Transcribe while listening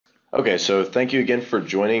Okay, so thank you again for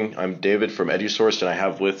joining. I'm David from EduSourced, and I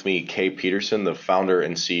have with me Kay Peterson, the founder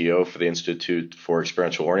and CEO for the Institute for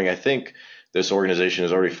Experiential Learning. I think this organization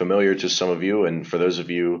is already familiar to some of you, and for those of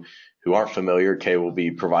you who aren't familiar, Kay will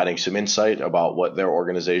be providing some insight about what their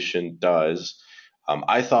organization does.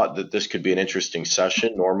 I thought that this could be an interesting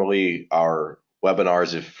session. Normally, our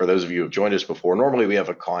webinars, if for those of you who have joined us before, normally we have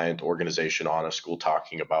a client organization on a school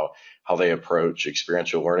talking about how they approach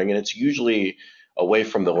experiential learning, and it's usually away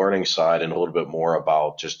from the learning side and a little bit more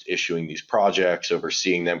about just issuing these projects,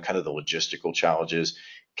 overseeing them, kind of the logistical challenges.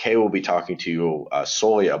 Kay will be talking to you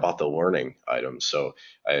solely about the learning items. So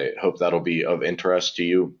I hope that'll be of interest to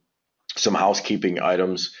you. Some housekeeping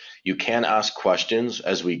items. You can ask questions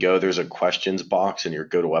as we go. There's a questions box in your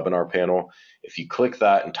GoToWebinar panel. If you click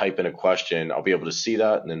that and type in a question, I'll be able to see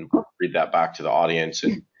that and then read that back to the audience,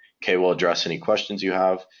 and Kay will address any questions you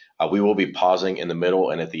have. We will be pausing in the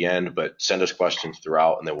middle and at the end, but send us questions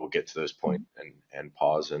throughout, and then we'll get to those points and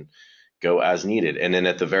pause and go as needed. And then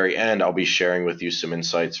at the very end, I'll be sharing with you some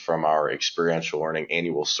insights from our Experiential Learning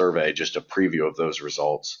annual survey, just a preview of those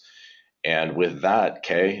results. And with that,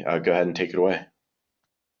 Kay, go ahead and take it away.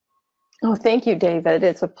 Oh, thank you, David.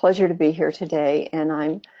 It's a pleasure to be here today, and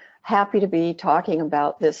I'm happy to be talking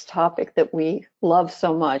about this topic that we love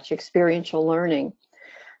so much, experiential learning.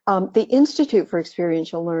 The Institute for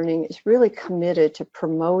Experiential Learning is really committed to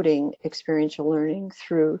promoting experiential learning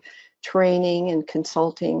through training and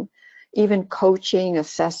consulting, even coaching,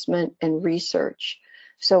 assessment, and research.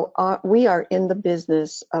 So we are in the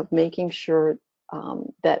business of making sure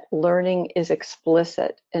that learning is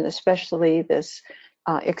explicit, and especially this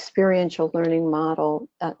experiential learning model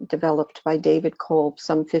developed by David Kolb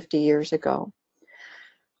some 50 years ago.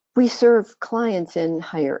 We serve clients in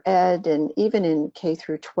higher ed and even in K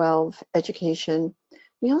through 12 education.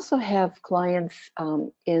 We also have clients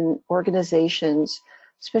in organizations,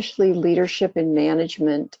 especially leadership and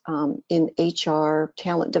management, in HR,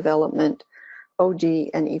 talent development, OD,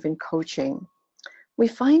 and even coaching. We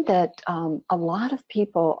find that a lot of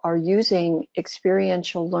people are using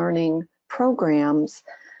experiential learning programs,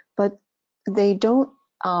 but they don't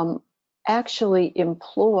actually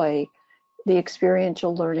employ the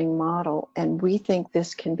experiential learning model. And we think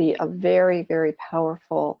this can be a very, very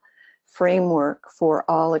powerful framework for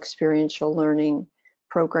all experiential learning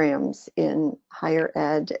programs in higher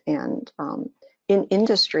ed and in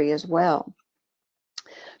industry as well.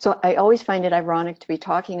 So I always find it ironic to be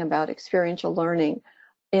talking about experiential learning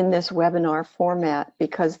in this webinar format,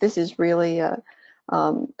 because this is really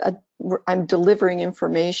I'm delivering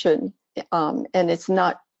information and it's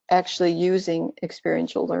not actually using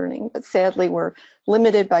experiential learning, but sadly we're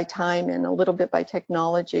limited by time and a little bit by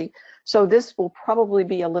technology. So this will probably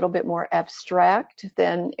be a little bit more abstract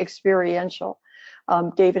than experiential.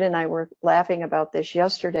 David and I were laughing about this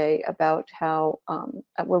yesterday, about how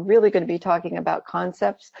we're really going to be talking about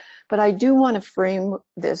concepts, but I do want to frame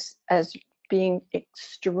this as being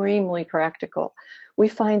extremely practical. We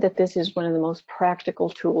find that this is one of the most practical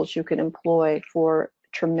tools you can employ for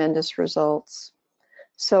tremendous results.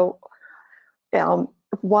 So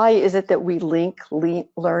why is it that we link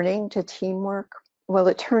learning to teamwork? Well,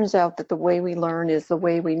 it turns out that the way we learn is the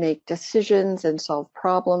way we make decisions and solve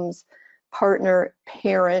problems, partner,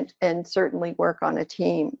 parent, and certainly work on a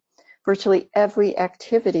team. Virtually every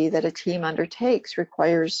activity that a team undertakes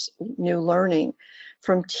requires new learning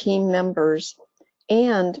from team members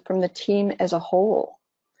and from the team as a whole.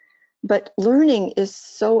 But learning is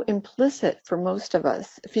so implicit for most of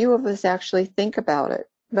us. Few of us actually think about it,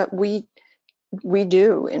 but we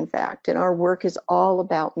do, in fact, and our work is all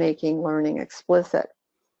about making learning explicit.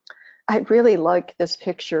 I really like this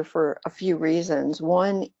picture for a few reasons.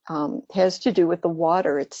 One has to do with the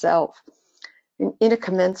water itself. In a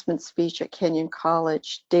commencement speech at Kenyon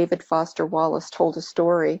College, David Foster Wallace told a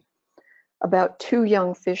story about two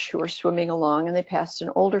young fish who are swimming along, and they passed an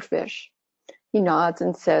older fish. He nods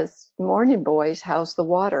and says, "Morning, boys, how's the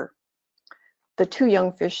water?" The two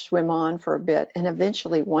young fish swim on for a bit, and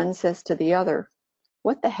eventually one says to the other,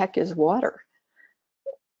 "What the heck is water?"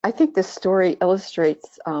 I think this story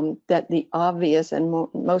illustrates that the obvious and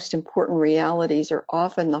most important realities are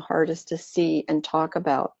often the hardest to see and talk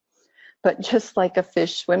about. But just like a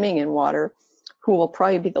fish swimming in water, who will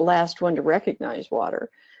probably be the last one to recognize water,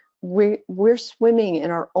 we're swimming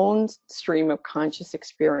in our own stream of conscious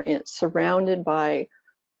experience, surrounded by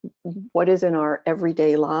what is in our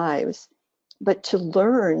everyday lives. But to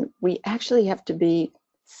learn, we actually have to be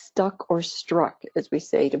stuck or struck, as we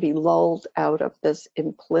say, to be lulled out of this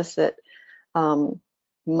implicit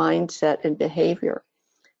mindset and behavior.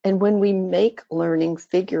 And when we make learning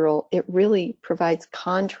figural, it really provides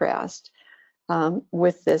contrast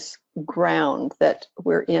with this ground that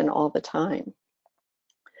we're in all the time.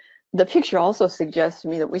 The picture also suggests to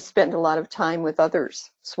me that we spend a lot of time with others,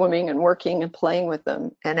 swimming and working and playing with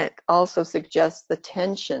them. And it also suggests the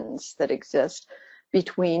tensions that exist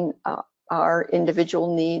between our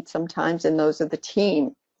individual needs sometimes and those of the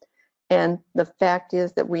team. And the fact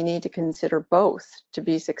is that we need to consider both to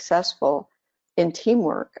be successful in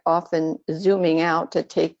teamwork, often zooming out to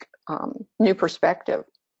take new perspective.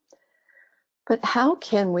 But how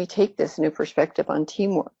can we take this new perspective on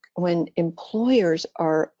teamwork when employers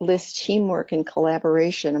list teamwork and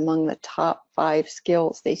collaboration among the top 5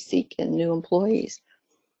 skills they seek in new employees?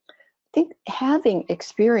 I think having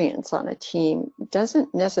experience on a team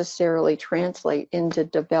doesn't necessarily translate into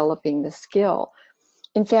developing the skill.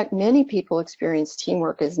 In fact, many people experience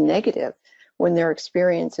teamwork as negative when their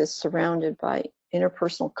experience is surrounded by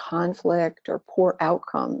interpersonal conflict or poor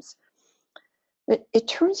outcomes. But it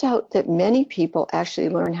turns out that many people actually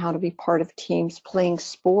learn how to be part of teams playing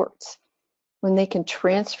sports when they can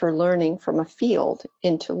transfer learning from a field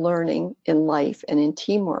into learning in life and in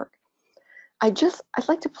teamwork. I'd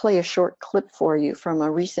like to play a short clip for you from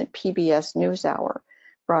a recent PBS NewsHour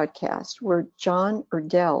broadcast where John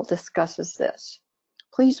Erdell discusses this.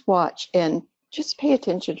 Please watch and just pay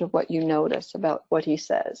attention to what you notice about what he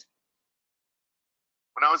says.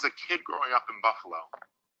 When I was a kid growing up in Buffalo,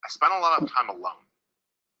 I spent a lot of time alone.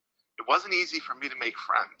 It wasn't easy for me to make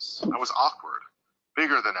friends. I was awkward,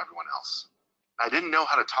 bigger than everyone else. I didn't know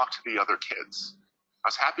how to talk to the other kids. I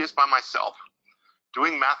was happiest by myself,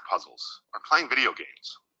 doing math puzzles or playing video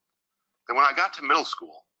games. Then when I got to middle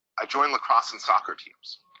school, I joined lacrosse and soccer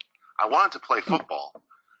teams. I wanted to play football,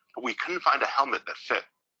 but we couldn't find a helmet that fit.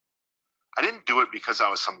 I didn't do it because I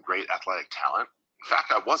was some great athletic talent. In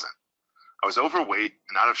fact, I wasn't. I was overweight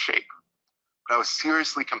and out of shape, but I was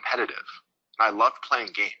seriously competitive, and I loved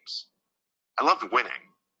playing games. I loved winning,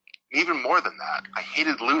 and even more than that, I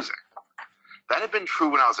hated losing. That had been true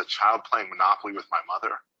when I was a child playing Monopoly with my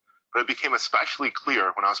mother, but it became especially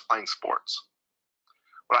clear when I was playing sports.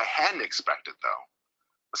 What I hadn't expected, though,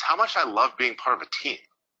 was how much I loved being part of a team,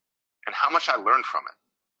 and how much I learned from it,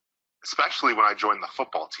 especially when I joined the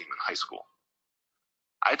football team in high school.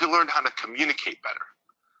 I had to learn how to communicate better.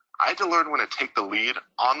 I had to learn when to take the lead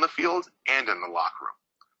on the field and in the locker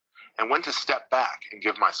room, and when to step back and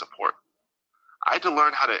give my support. I had to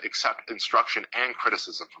learn how to accept instruction and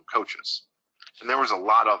criticism from coaches, and there was a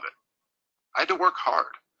lot of it. I had to work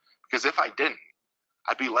hard, because if I didn't,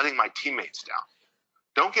 I'd be letting my teammates down.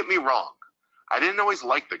 Don't get me wrong, I didn't always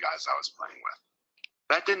like the guys I was playing with.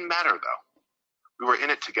 That didn't matter, though. We were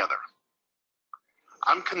in it together.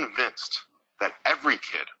 I'm convinced that every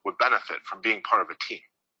kid would benefit from being part of a team.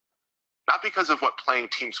 Not because of what playing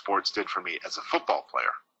team sports did for me as a football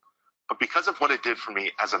player, but because of what it did for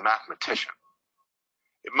me as a mathematician.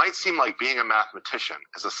 It might seem like being a mathematician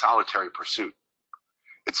is a solitary pursuit.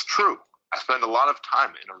 It's true, I spend a lot of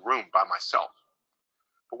time in a room by myself.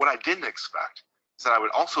 But what I didn't expect is that I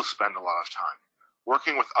would also spend a lot of time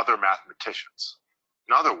working with other mathematicians.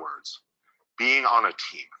 In other words, being on a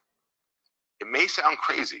team. It may sound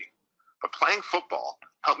crazy, but playing football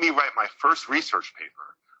helped me write my first research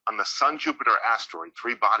paper on the Sun-Jupiter asteroid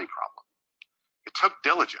 3-body problem. It took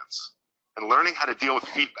diligence and learning how to deal with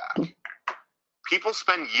feedback. People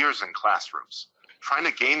spend years in classrooms trying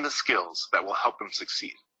to gain the skills that will help them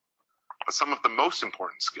succeed. But some of the most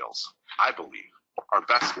important skills, I believe, are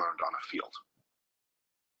best learned on a field.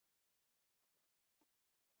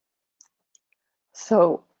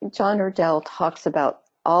 So John Erdell talks about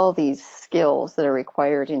all these skills that are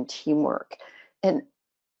required in teamwork, and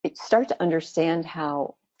you start to understand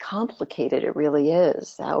how complicated it really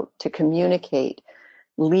is, how to communicate,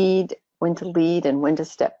 lead, when to lead and when to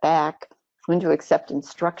step back, when to accept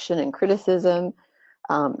instruction and criticism,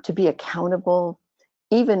 to be accountable,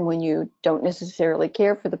 even when you don't necessarily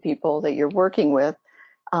care for the people that you're working with,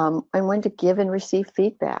 and when to give and receive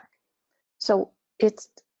feedback. So it's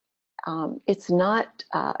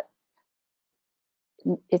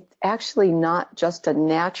actually not just a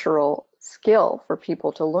natural skill for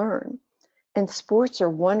people to learn. And sports are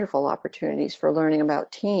wonderful opportunities for learning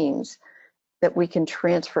about teams that we can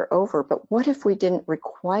transfer over. But what if we didn't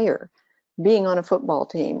require being on a football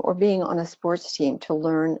team or being on a sports team to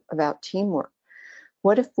learn about teamwork?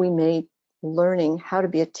 What if we made learning how to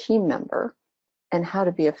be a team member and how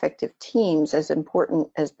to be effective teams as important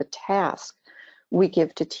as the task we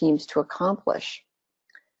give to teams to accomplish?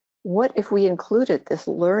 What if we included this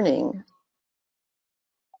learning,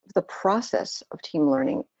 the process of team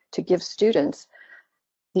learning, to give students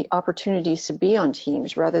the opportunities to be on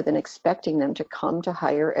teams rather than expecting them to come to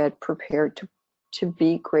higher ed prepared to to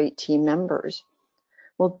be great team members.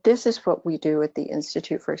 Well, this is what we do at the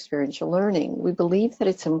Institute for Experiential Learning. We believe that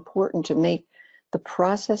it's important to make the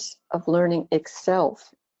process of learning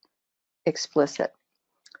itself explicit.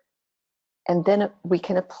 And then we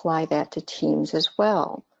can apply that to teams as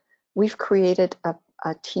well. We've created a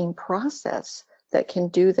team process that can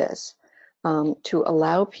do this, to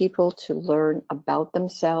allow people to learn about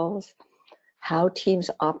themselves, how teams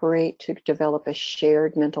operate, to develop a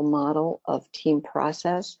shared mental model of team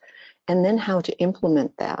process, and then how to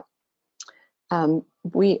implement that.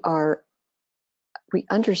 We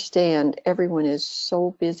understand everyone is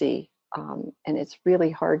so busy, and it's really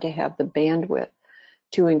hard to have the bandwidth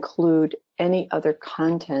to include any other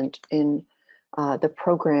content in the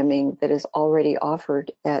programming that is already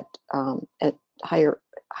offered at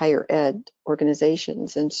higher ed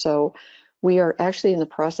organizations. And so we are actually in the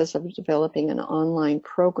process of developing an online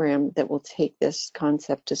program that will take this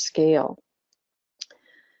concept to scale.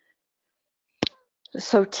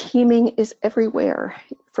 So teaming is everywhere,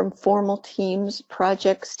 from formal teams,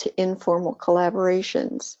 projects, to informal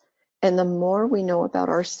collaborations. And the more we know about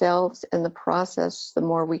ourselves and the process, the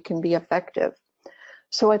more we can be effective.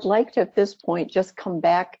 So I'd like to, at this point, just come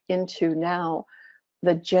back into now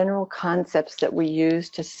the general concepts that we use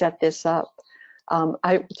to set this up.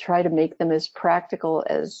 I try to make them as practical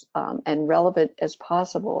as and relevant as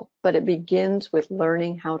possible, but it begins with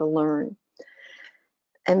learning how to learn.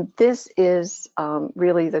 And this is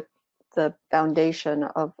really the foundation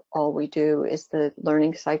of all we do, is the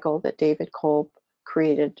learning cycle that David Kolb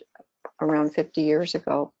created around 50 years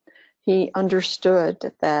ago. He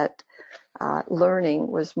understood that learning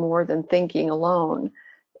was more than thinking alone.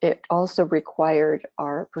 It also required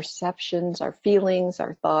our perceptions, our feelings,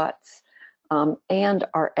 our thoughts, and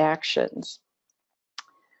our actions.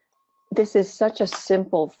 This is such a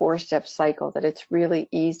simple 4-step cycle that it's really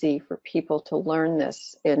easy for people to learn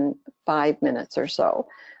this in 5 minutes or so.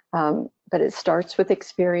 But it starts with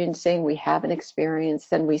experiencing. We have an experience,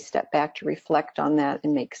 then we step back to reflect on that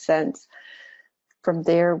and make sense. From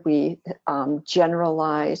there, we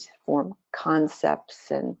generalize, form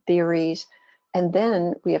concepts and theories, and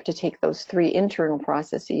then we have to take those 3 internal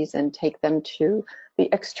processes and take them to the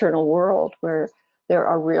external world, where there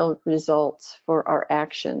are real results for our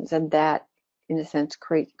actions, and that, in a sense,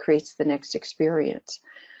 creates the next experience.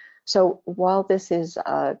 So while this is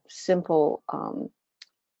a simple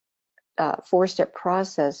 4-step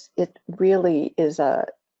process, it really is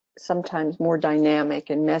sometimes more dynamic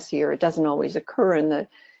and messier. It doesn't always occur in the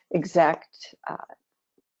exact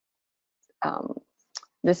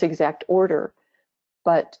this exact order,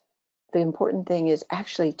 but the important thing is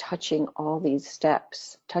actually touching all these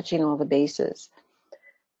steps, touching all the bases.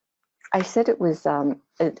 I said it was a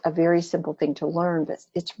very simple thing to learn, but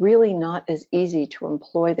it's really not as easy to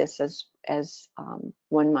employ this as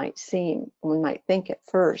one might think at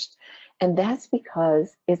first. And that's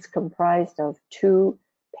because it's comprised of 2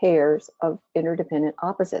 pairs of interdependent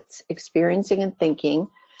opposites: experiencing and thinking,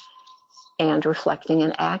 and reflecting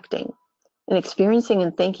and acting. And experiencing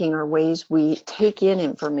and thinking are ways we take in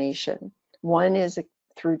information. One is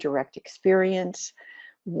through direct experience,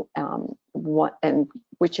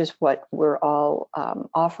 which is what we're all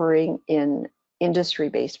offering in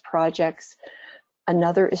industry-based projects.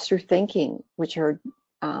 Another is through thinking, which are,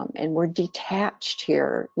 and we're detached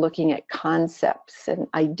here, looking at concepts and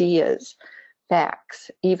ideas,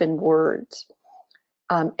 facts, even words.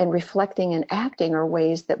 And reflecting and acting are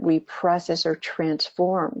ways that we process or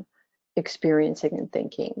transform experiencing and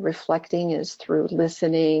thinking. Reflecting is through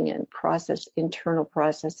listening and internal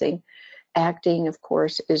processing. Acting, of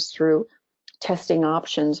course, is through testing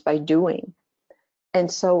options by doing.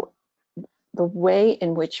 And so the way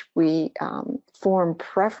in which we form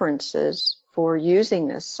preferences for using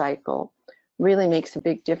this cycle really makes a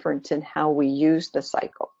big difference in how we use the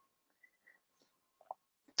cycle.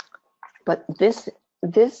 But this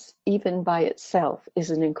even by itself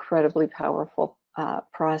is an incredibly powerful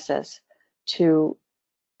process to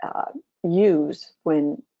use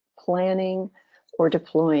when planning or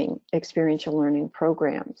deploying experiential learning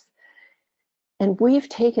programs. And we've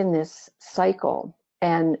taken this cycle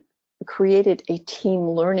and created a team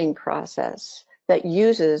learning process that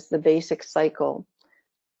uses the basic cycle,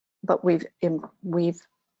 but we've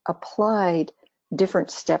applied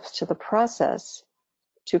different steps to the process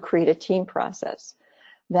to create a team process,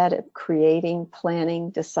 that of creating, planning,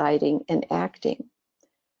 deciding, and acting.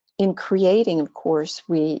 In creating, of course,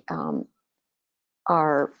 we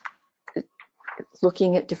are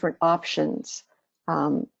looking at different options,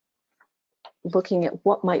 looking at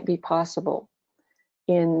what might be possible.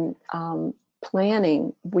 In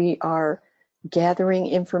planning, we are gathering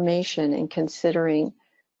information and considering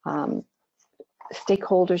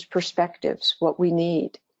stakeholders' perspectives, what we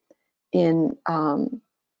need. In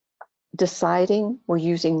deciding, we're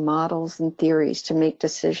using models and theories to make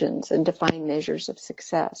decisions and define measures of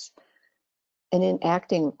success. And in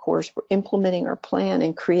acting, of course, we're implementing our plan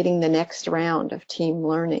and creating the next round of team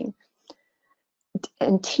learning.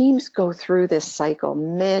 And teams go through this cycle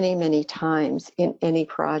many, many times in any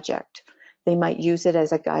project. They might use it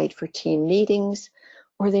as a guide for team meetings,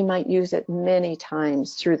 or they might use it many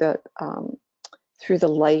times through the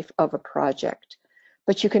life of a project.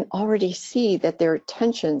 But you can already see that there are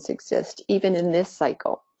tensions exist even in this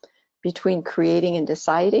cycle between creating and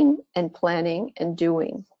deciding and planning and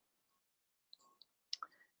doing.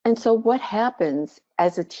 And so what happens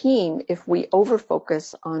as a team if we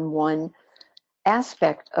overfocus on one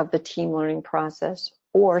aspect of the team learning process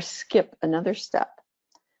or skip another step?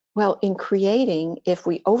 Well, in creating, if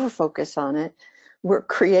we overfocus on it, we're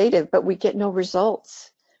creative, but we get no results.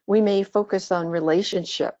 We may focus on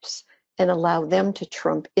relationships and allow them to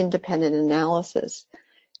trump independent analysis.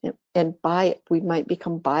 And we might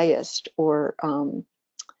become biased or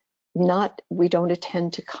we don't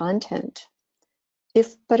attend to content.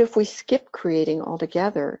 But if we skip creating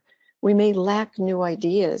altogether, we may lack new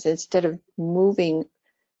ideas instead of moving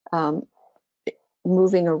around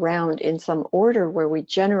in some order where we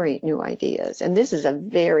generate new ideas. And this is a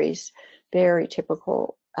very, very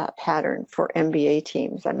typical pattern for MBA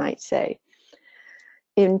teams, I might say.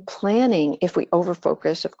 In planning, if we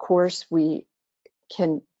overfocus, of course, we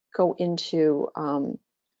can go into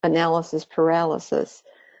analysis paralysis.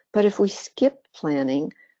 But if we skip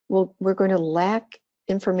planning, we're going to lack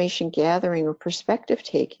information gathering or perspective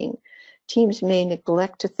taking. Teams may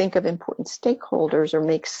neglect to think of important stakeholders or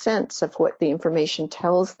make sense of what the information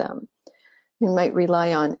tells them. They might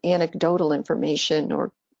rely on anecdotal information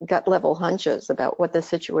or gut level hunches about what the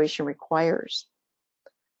situation requires.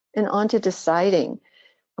 And on to deciding.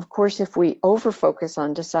 Of course, if we overfocus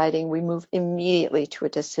on deciding, we move immediately to a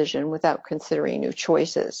decision without considering new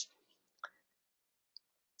choices.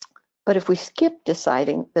 But if we skip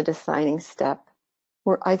the deciding step,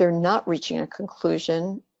 we're either not reaching a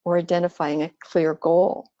conclusion or identifying a clear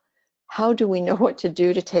goal. How do we know what to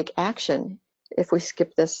do to take action if we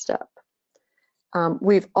skip this step?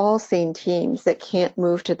 We've all seen teams that can't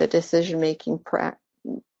move to decision-making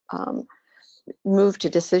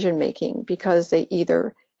because they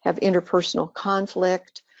either have interpersonal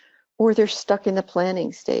conflict or they're stuck in the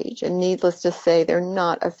planning stage. And needless to say, they're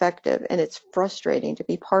not effective, and it's frustrating to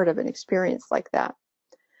be part of an experience like that.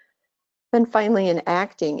 Then finally, in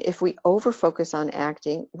acting, if we overfocus on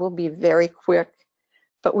acting, we'll be very quick,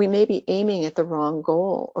 but we may be aiming at the wrong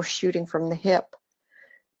goal or shooting from the hip.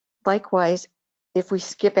 Likewise, if we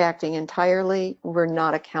skip acting entirely, we're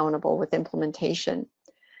not accountable with implementation.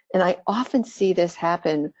 And I often see this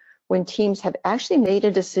happen when teams have actually made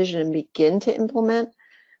a decision and begin to implement,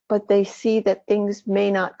 but they see that things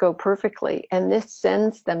may not go perfectly, and this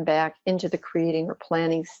sends them back into the creating or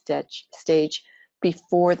planning stage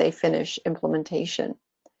before they finish implementation.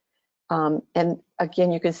 And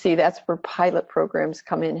again, you can see that's where pilot programs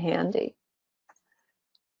come in handy.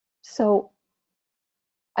 So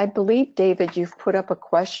I believe, David, you've put up a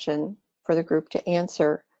question for the group to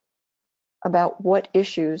answer about what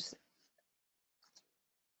issues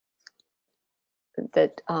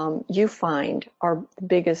that you find are the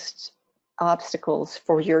biggest obstacles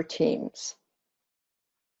for your teams.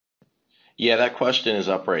 Yeah, that question is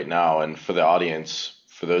up right now. And for the audience,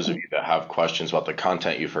 for those of you that have questions about the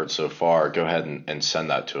content you've heard so far, go ahead and send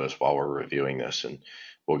that to us while we're reviewing this, and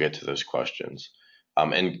we'll get to those questions.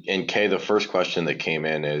 And Kay, the first question that came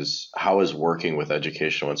in is, how is working with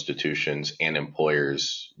educational institutions and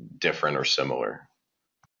employers different or similar?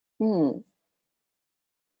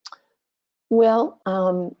 Well,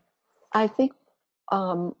 I think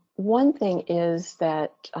one thing is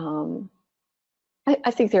that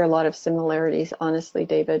I think there are a lot of similarities, honestly,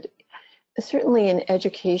 David. Certainly in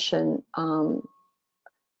education,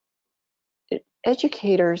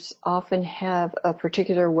 educators often have a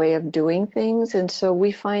particular way of doing things, and so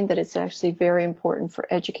we find that it's actually very important for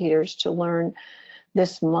educators to learn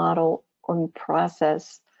this model and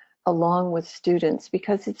process along with students,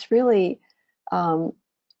 because it's really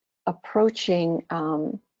approaching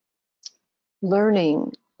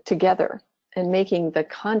learning together and making the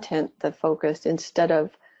content the focus instead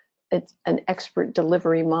of an expert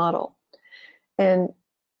delivery model. And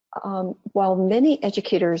while many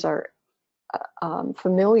educators are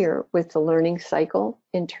familiar with the learning cycle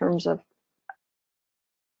in terms of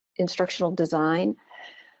instructional design,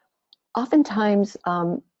 oftentimes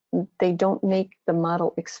they don't make the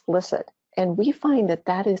model explicit. And we find that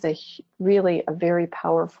that is really a very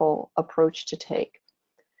powerful approach to take.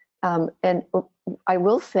 And I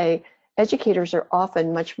will say, educators are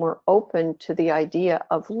often much more open to the idea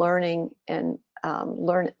of learning and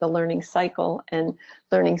the learning cycle and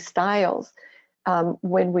learning styles.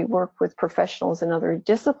 When we work with professionals in other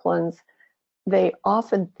disciplines, they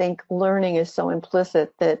often think learning is so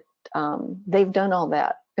implicit that they've done all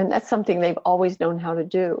that. And that's something they've always known how to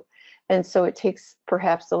do. And so it takes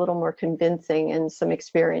perhaps a little more convincing and some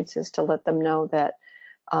experiences to let them know that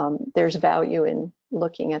there's value in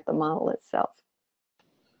looking at the model itself.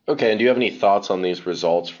 Okay, and do you have any thoughts on these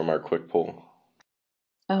results from our quick poll?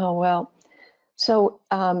 Oh, well, so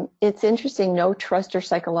it's interesting, no trust or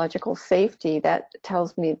psychological safety. That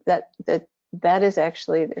tells me that is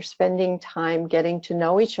actually they're spending time getting to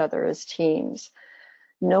know each other as teams.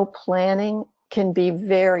 No planning can be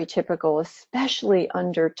very typical, especially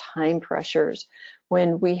under time pressures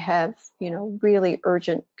when we have, really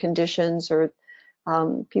urgent conditions or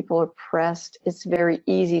people are pressed. It's very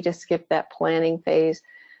easy to skip that planning phase.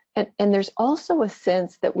 And there's also a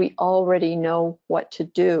sense that we already know what to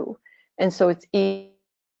do. And so it's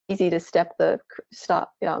easy to skip that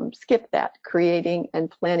creating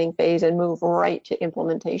and planning phase and move right to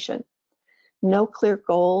implementation. No clear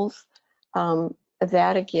goals.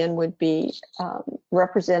 That again would be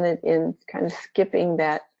represented in kind of skipping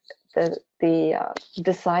the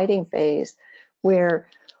deciding phase, where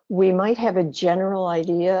we might have a general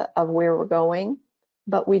idea of where we're going,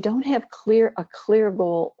 but we don't have a clear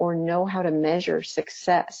goal or know how to measure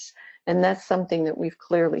success. And that's something that we've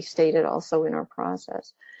clearly stated also in our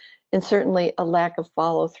process. And certainly a lack of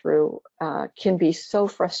follow-through can be so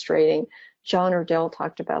frustrating. John Erdell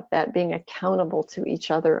talked about that, being accountable to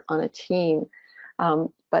each other on a team.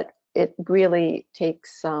 But it really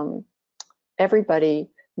takes everybody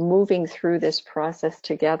moving through this process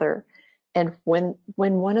together. And when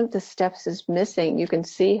one of the steps is missing, you can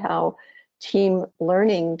see how team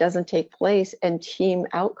learning doesn't take place and team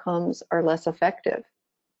outcomes are less effective.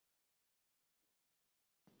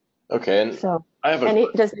 Okay, and So I have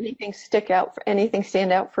does anything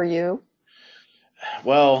stand out for you?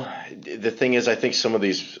 well, the thing is, I think some of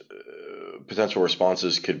these potential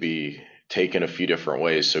responses could be taken a few different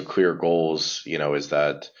ways. So clear goals, is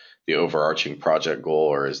that the overarching project goal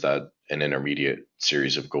or is that an intermediate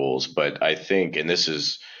series of goals? But I think, and this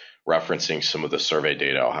is referencing some of the survey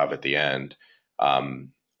data I'll have at the end,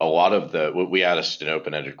 a lot of we asked an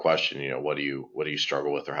open-ended question, what do you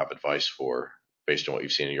struggle with or have advice for based on what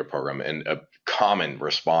you've seen in your program? And a common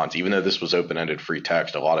response, even though this was open-ended free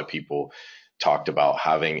text, a lot of people talked about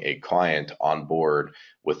having a client on board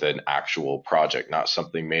with an actual project, not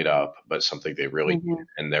something made up, but something they really Mm-hmm.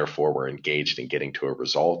 and therefore were engaged in getting to a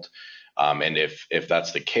result. And if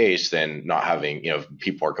that's the case, then not having, if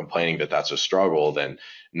people are complaining that that's a struggle, then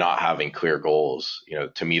not having clear goals,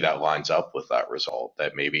 to me that lines up with that result,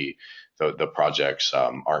 that maybe the projects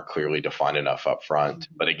aren't clearly defined enough up front.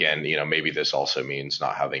 But again, maybe this also means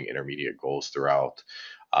not having intermediate goals throughout.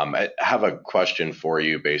 I have a question for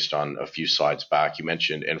you based on a few slides back. You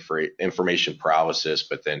mentioned information paralysis,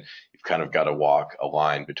 but then you've kind of got to walk a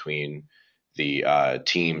line between the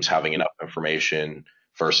teams having enough information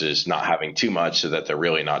versus not having too much so that they're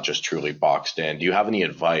really not just truly boxed in. Do you have any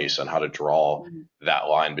advice on how to draw that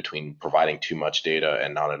line between providing too much data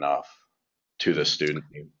and not enough to the student?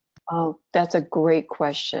 Oh, that's a great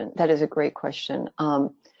question. That is a great question.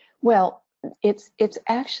 Well, it's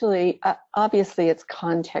actually obviously it's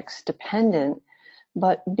context dependent,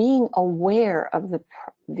 but being aware of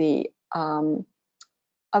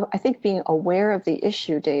I think being aware of the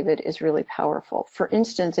issue, David, is really powerful. For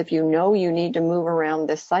instance, if you know you need to move around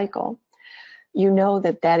this cycle, you know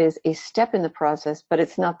that is a step in the process, but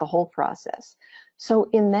it's not the whole process. So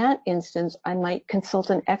in that instance, I might consult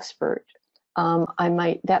an expert.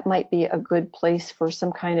 That might be a good place for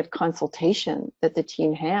some kind of consultation that the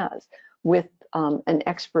team has with an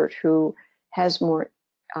expert who has more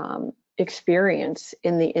experience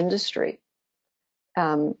in the industry.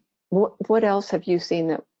 What else have you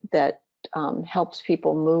seen that helps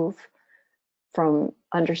people move from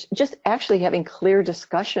just actually having clear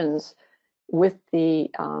discussions with the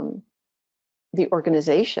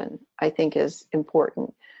organization? I think is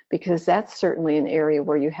important, because that's certainly an area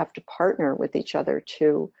where you have to partner with each other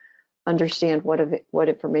to understand what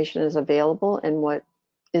information is available and what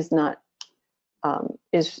is not,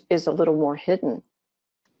 is a little more hidden.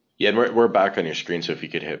 Yeah, and we're back on your screen, so if you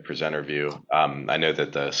could hit presenter view. I know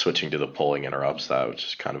that the switching to the polling interrupts that, which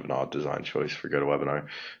is kind of an odd design choice for GoToWebinar.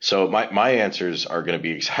 So my answers are going to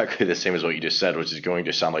be exactly the same as what you just said, which is going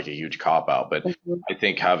to sound like a huge cop out. But Mhm. I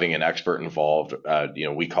think having an expert involved,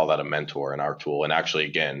 we call that a mentor in our tool. And actually,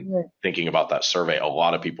 again, Right. thinking about that survey, a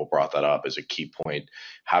lot of people brought that up as a key point.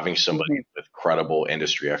 Having somebody Mhm. with credible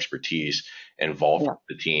industry expertise involved Yeah. with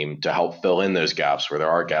the team to help fill in those gaps where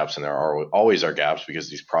there are gaps, and there are always are gaps because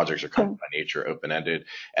these projects are kind of Sure. by nature open-ended.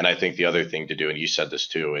 And I think the other thing to do, and you said this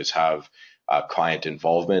too, is have client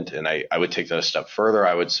involvement. And I would take that a step further.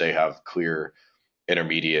 I would say have clear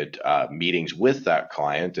intermediate meetings with that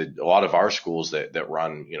client. A lot of our schools that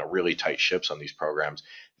run really tight ships on these programs,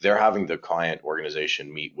 they're having the client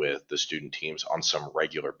organization meet with the student teams on some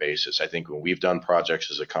regular basis. I think when we've done projects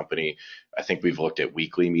as a company, I think we've looked at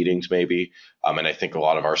weekly meetings maybe, and I think a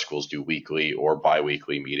lot of our schools do weekly or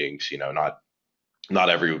biweekly meetings. Not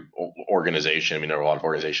every organization. I mean, there are a lot of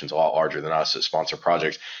organizations a lot larger than us that sponsor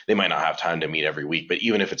projects. They might not have time to meet every week, but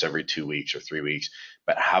even if it's every 2 weeks or 3 weeks,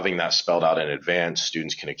 but having that spelled out in advance,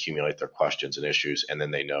 students can accumulate their questions and issues, and then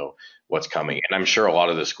they know what's coming. And I'm sure a lot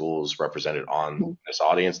of the schools represented on Mhm. this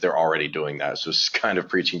audience, they're already doing that. So it's kind of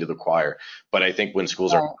preaching to the choir. But I think when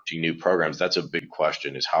schools are Right. launching new programs, that's a big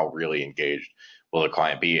question: is how really engaged will the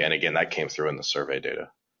client be? And again, that came through in the survey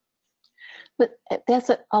data. But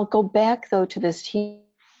I'll go back though to this team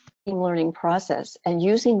learning process and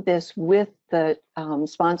using this with the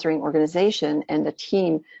sponsoring organization and the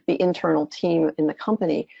team, the internal team in the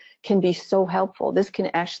company can be so helpful. This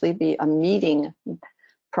can actually be a meeting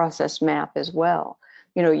process map as well.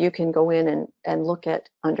 You can go in and look at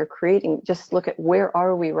under creating, just look at where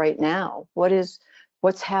are we right now?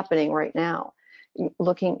 What's happening right now?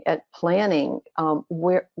 Looking at planning,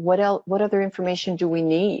 what other information do we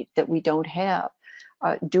need that we don't have?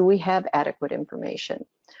 Do we have adequate information?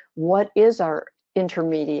 What is our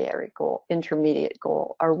intermediate goal?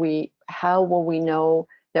 How will we know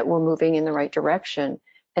that we're moving in the right direction?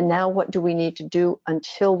 And now what do we need to do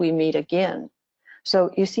until we meet again?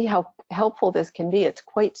 So you see how helpful this can be. It's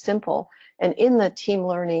quite simple. And in the team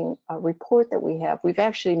learning report that we have, we've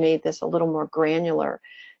actually made this a little more granular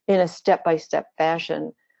in a step-by-step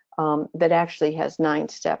fashion that actually has 9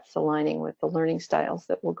 steps aligning with the learning styles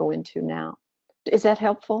that we'll go into now. Is that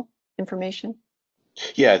helpful information?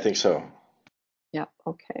 Yeah, I think so. Yeah,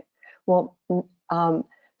 okay. Well,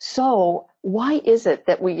 so why is it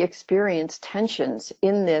that we experience tensions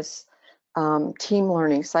in this team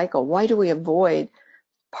learning cycle? Why do we avoid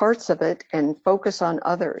parts of it and focus on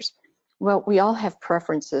others? Well, we all have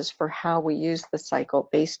preferences for how we use the cycle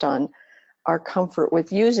based on our comfort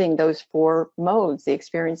with using those 4 modes: the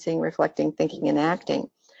experiencing, reflecting, thinking, and acting.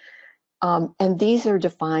 And these are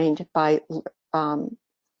defined by um,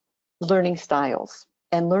 learning styles.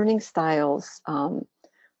 And learning styles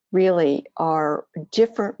really are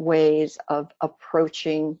different ways of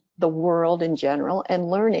approaching the world in general and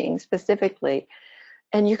learning specifically.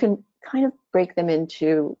 And you can kind of break them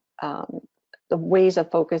into the ways of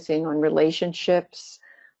focusing on relationships,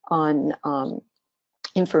 on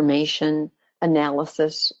information,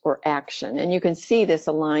 analysis, or action. And you can see this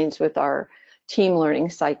aligns with our team learning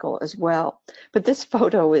cycle as well. But this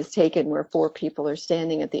photo is taken where 4 people are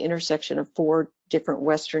standing at the intersection of 4 different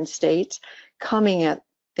Western states, coming at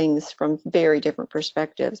things from very different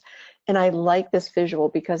perspectives. And I like this visual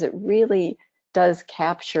because it really does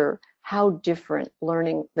capture how the different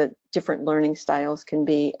learning styles can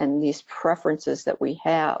be and these preferences that we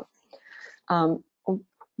have.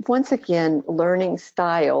 Once again, learning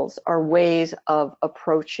styles are ways of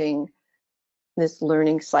approaching this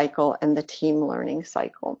learning cycle and the team learning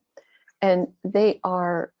cycle. And they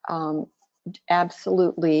are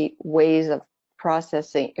absolutely ways of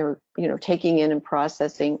processing or taking in and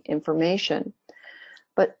processing information.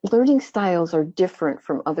 But learning styles are different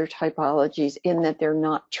from other typologies in that they're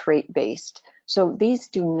not trait-based. So these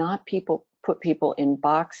do not put people in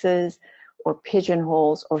boxes or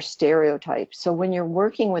pigeonholes or stereotypes. So when you're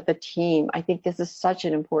working with a team, I think this is such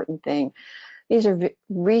an important thing. These are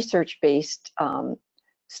research-based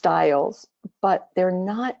styles, but they're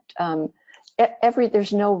not,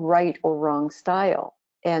 there's no right or wrong style.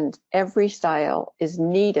 And every style is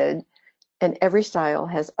needed, and every style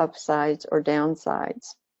has upsides or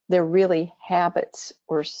downsides. They're really habits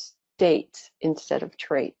or states instead of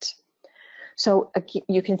traits. So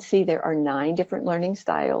you can see there are 9 different learning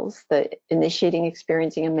styles. The initiating,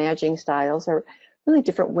 experiencing, imagining styles are really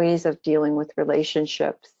different ways of dealing with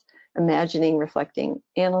relationships. Imagining, reflecting,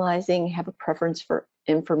 analyzing, have a preference for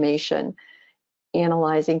information.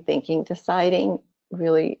 Analyzing, thinking, deciding,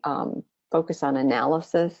 really focus on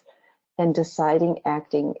analysis. and deciding,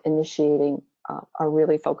 acting, initiating are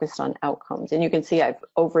really focused on outcomes. And you can see I've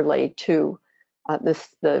overlaid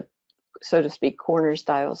the so to speak corner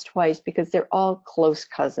styles twice because they're all close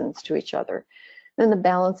cousins to each other. Then the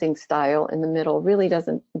balancing style in the middle really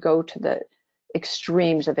doesn't go to the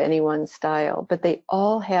extremes of any one style, but they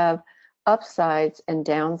all have upsides and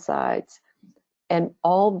downsides and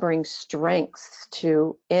all bring strengths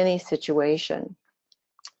to any situation.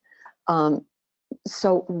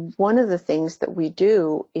 So one of the things that we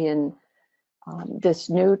do in this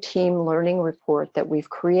new team learning report that we've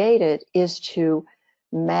created is to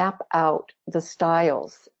map out the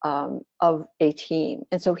styles of a team.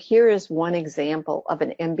 And so here is one example of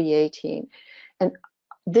an MBA team. And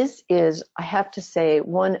this is, I have to say,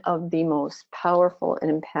 one of the most powerful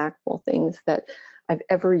and impactful things that I've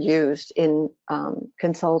ever used in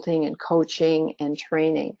consulting and coaching and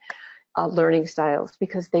training learning styles,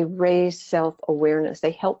 because they raise self-awareness.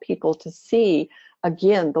 They help people to see,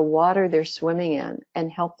 again, the water they're swimming in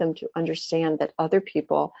and help them to understand that other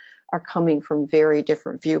people are coming from very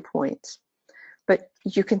different viewpoints. But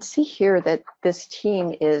you can see here that this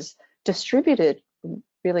team is distributed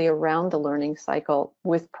really around the learning cycle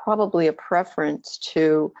with probably a preference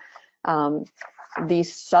to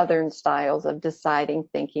these Southern styles of deciding,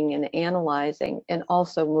 thinking, and analyzing, and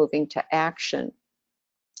also moving to action.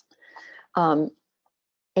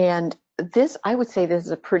 And this, I would say this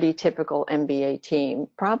is a pretty typical MBA team.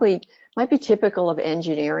 Probably might be typical of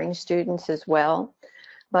engineering students as well.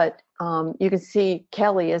 But you can see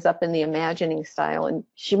Kelly is up in the imagining style, and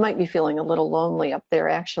she might be feeling a little lonely up there,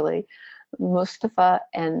 actually. Mustafa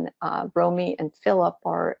and Romy and Philip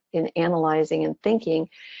are in analyzing and thinking.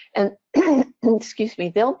 And excuse me,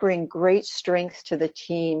 they'll bring great strengths to the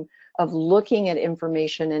team of looking at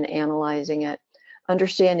information and analyzing it.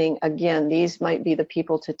 Understanding, again, these might be the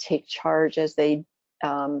people to take charge as they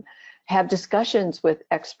have discussions with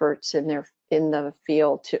experts in the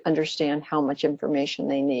field to understand how much information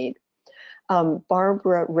they need.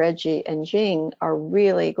 Barbara, Reggie, and Jing are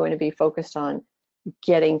really going to be focused on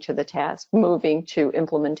getting to the task, moving to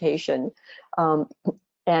implementation.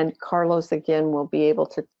 And Carlos, again, will be able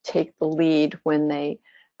to take the lead when they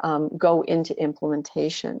go into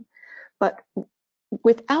implementation. But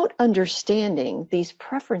without understanding these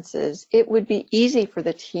preferences, it would be easy for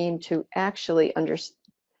the team to actually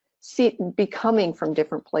be coming from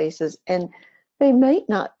different places, and they might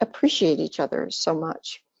not appreciate each other so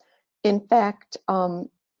much. In fact,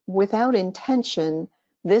 without intention,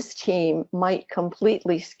 this team might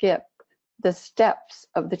completely skip the steps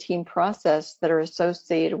of the team process that are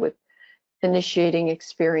associated with initiating,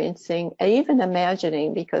 experiencing, and even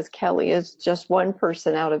imagining, because Kelly is just one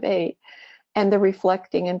person out of 8, and the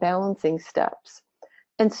reflecting and balancing steps.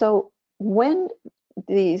 And so when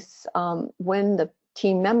the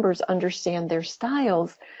team members understand their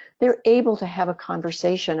styles, they're able to have a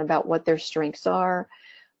conversation about what their strengths are,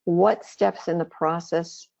 what steps in the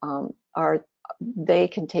process they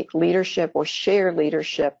can take leadership or share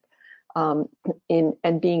leadership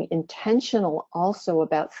and being intentional also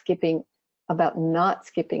about not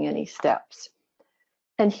skipping any steps.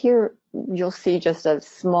 And here you'll see just a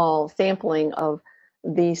small sampling of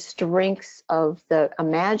the strengths of the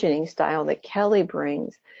imagining style that Kelly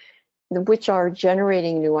brings, which are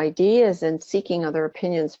generating new ideas and seeking other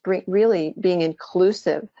opinions, really being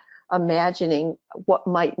inclusive, imagining what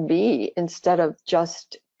might be instead of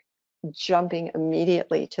just jumping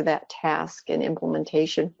immediately to that task and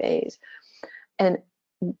implementation phase. And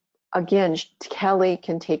again, Kelly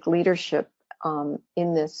can take leadership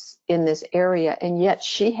in this area, and yet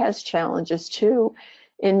she has challenges too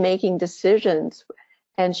in making decisions,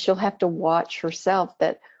 and she'll have to watch herself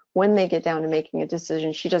that when they get down to making a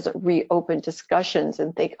decision, she doesn't reopen discussions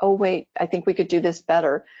and think, oh wait, I think we could do this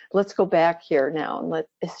better. Let's go back here now, and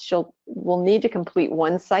we'll need to complete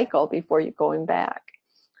one cycle before you're going back.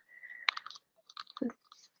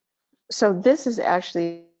 So this is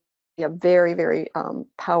actually a very, very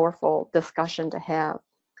powerful discussion to have.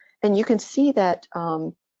 And you can see that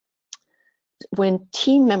when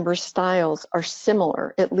team members' styles are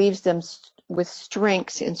similar, it leaves them with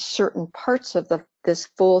strengths in certain parts of this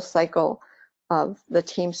full cycle of the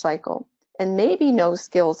team cycle, and maybe no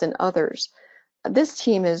skills in others. This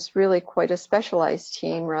team is really quite a specialized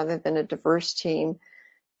team rather than a diverse team.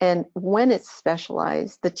 And when it's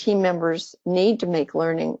specialized, the team members need to make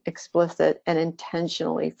learning explicit and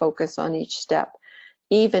intentionally focus on each step,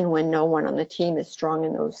 even when no one on the team is strong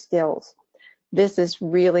in those skills. This is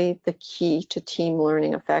really the key to team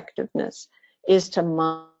learning effectiveness, is to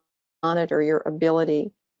monitor your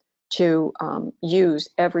ability to use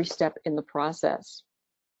every step in the process.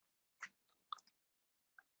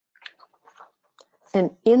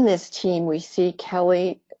 And in this team, we see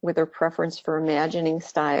Kelly with her preference for imagining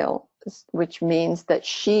style, which means that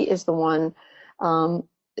she is the one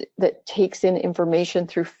that takes in information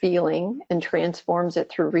through feeling and transforms it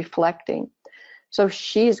through reflecting. So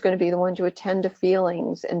she's going to be the one to attend to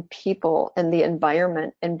feelings and people and the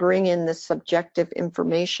environment and bring in this subjective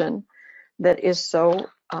information that is so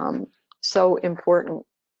important.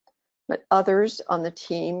 But others on the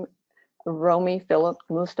team, Romy, Philip,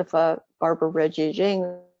 Mustafa, Barbara, Reggie,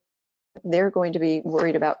 Jing, they're going to be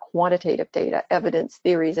worried about quantitative data, evidence,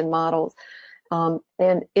 theories, and models.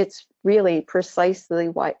 And it's really precisely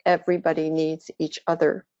why everybody needs each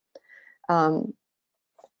other. And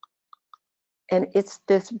it's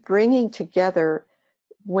this bringing together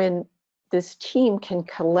when this team can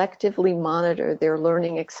collectively monitor their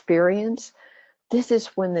learning experience. This is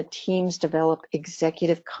when the teams develop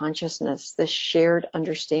executive consciousness, the shared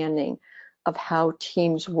understanding of how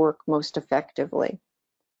teams work most effectively.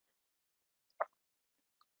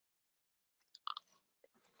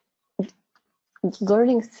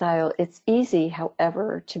 Learning style, it's easy,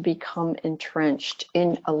 however, to become entrenched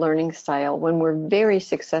in a learning style when we're very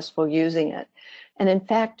successful using it. And in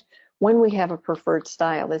fact, when we have a preferred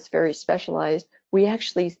style that's very specialized, we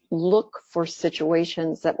actually look for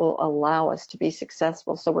situations that will allow us to be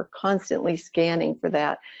successful. So we're constantly scanning for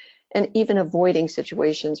that and even avoiding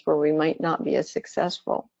situations where we might not be as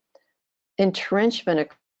successful. Entrenchment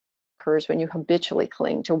occurs when you habitually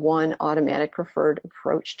cling to one automatic preferred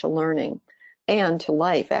approach to learning and to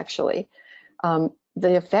life, actually.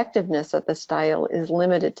 The effectiveness of the style is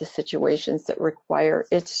limited to situations that require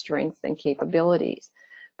its strength and capabilities.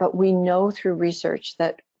 But we know through research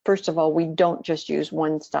that, first of all, we don't just use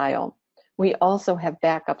one style. We also have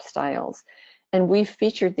backup styles. And we've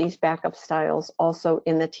featured these backup styles also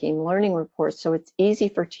in the team learning report, so it's easy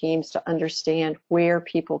for teams to understand where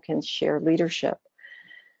people can share leadership.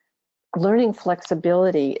 Learning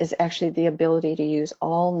flexibility is actually the ability to use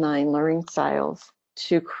all 9 learning styles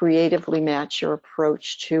to creatively match your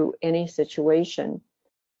approach to any situation.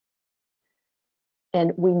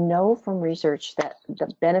 And we know from research that the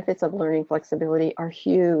benefits of learning flexibility are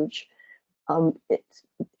huge.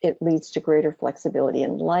 It leads to greater flexibility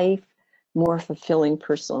in life, more fulfilling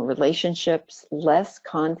personal relationships, less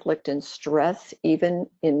conflict and stress, even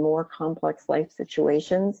in more complex life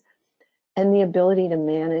situations, and the ability to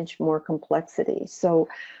manage more complexity. So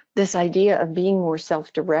this idea of being more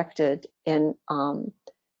self-directed and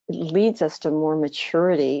leads us to more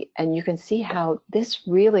maturity. And you can see how this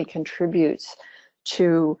really contributes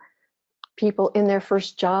to people in their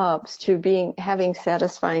first jobs, to having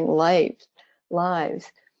satisfying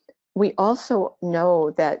lives. We also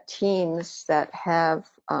know that teams that have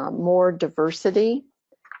more diversity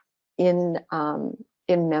in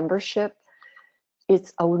membership,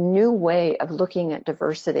 it's a new way of looking at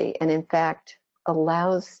diversity, and in fact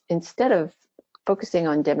allows, instead of focusing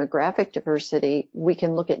on demographic diversity, we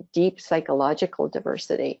can look at deep psychological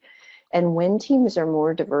diversity. And when teams are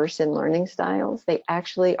more diverse in learning styles, they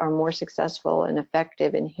actually are more successful and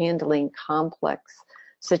effective in handling complex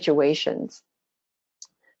situations.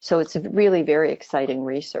 So it's really very exciting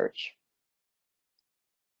research.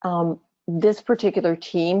 This particular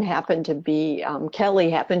team happened to be, Kelly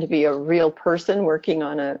happened to be a real person working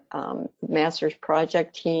on a master's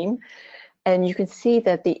project team. And you can see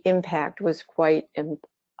that the impact was quite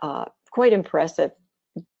impressive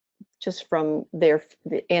just from the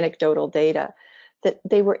anecdotal data, that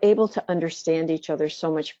they were able to understand each other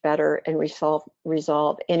so much better and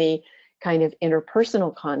resolve any kind of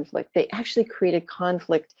interpersonal conflict. They actually created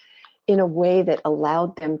conflict in a way that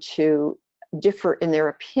allowed them to differ in their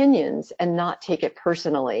opinions and not take it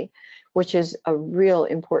personally, which is a real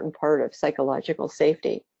important part of psychological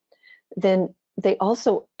safety. Then they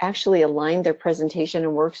also actually aligned their presentation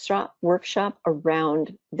and workshop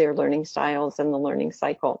around their learning styles and the learning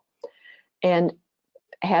cycle, and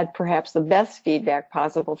had perhaps the best feedback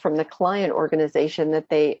possible from the client organization that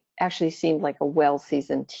they actually seemed like a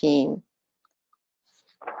well-seasoned team.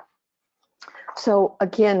 So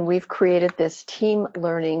again, we've created this team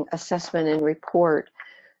learning assessment and report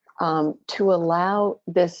to allow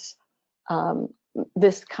this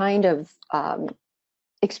kind of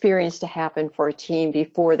experience to happen for a team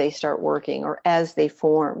before they start working or as they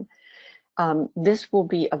form. This will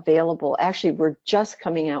be available. Actually, we're just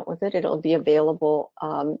coming out with it. It'll be available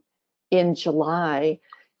in July,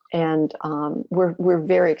 and we're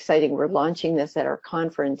very excited. We're launching this at our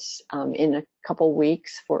conference in a couple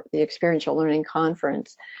weeks for the Experiential Learning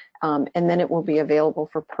Conference, and then it will be available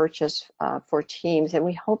for purchase for teams. And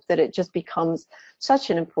we hope that it just becomes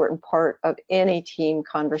such an important part of any team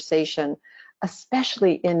conversation,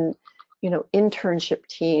 especially in internship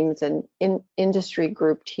teams and industry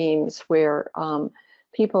group teams where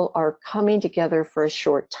people are coming together for a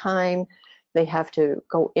short time. They have to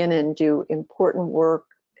go in and do important work.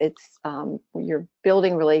 It's you're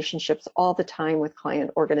building relationships all the time with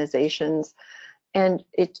client organizations, and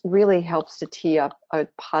it really helps to tee up a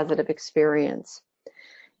positive experience.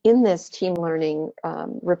 In this team learning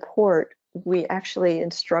report, we actually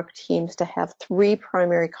instruct teams to have 3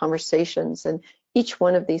 primary conversations, and each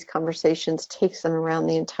one of these conversations takes them around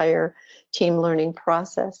the entire team learning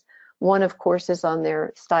process. One, of course, is on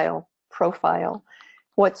their style profile,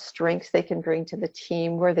 what strengths they can bring to the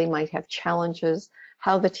team, where they might have challenges,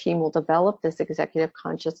 how the team will develop this executive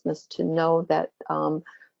consciousness to know that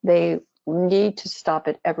they need to stop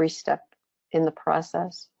at every step in the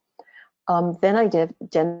process. Then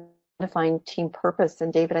identifying team purpose,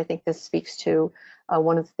 and David, I think this speaks to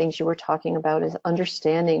one of the things you were talking about, is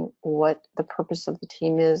understanding what the purpose of the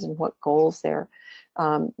team is and what goals they're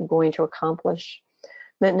going to accomplish.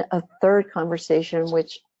 Then a third conversation,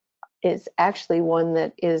 which is actually one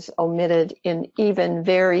that is omitted in even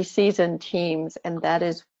very seasoned teams, and that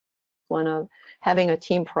is one of having a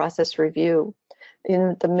team process review.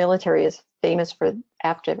 In the military is famous for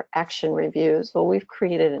after action reviews. Well, we've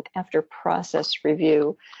created an after process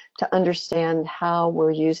review to understand how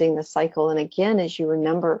we're using the cycle. And again, as you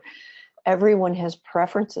remember, everyone has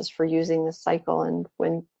preferences for using the cycle, and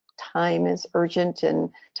when time is urgent and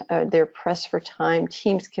they're pressed for time,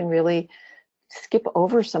 teams can really skip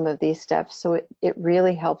over some of these steps. So it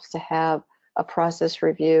really helps to have a process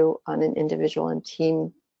review on an individual and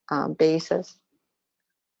team basis.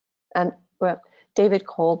 And well, David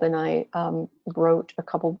Kolb and I wrote a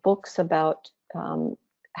couple books about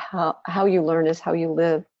how you learn is how you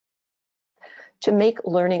live, to make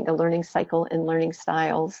learning, the learning cycle and learning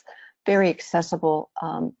styles very accessible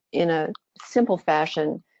in a simple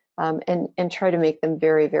fashion, and try to make them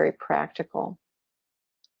very, very practical.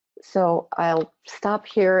 So I'll stop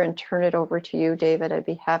here and turn it over to you, David. I'd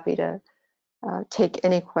be happy to take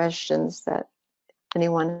any questions that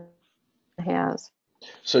anyone has.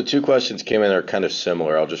 So 2 questions came in that are kind of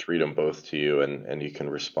similar. I'll just read them both to you, and you can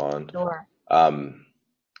respond. Sure.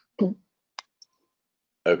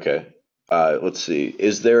 Okay. Let's see.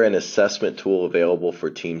 Is there an assessment tool available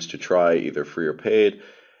for teams to try, either free or paid?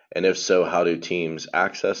 And if so, how do teams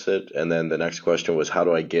access it? And then the next question was, how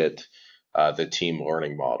do I get the team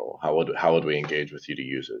learning model? How would we engage with you to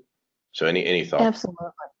use it? So any thoughts? Absolutely.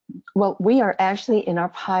 Well, we are actually in our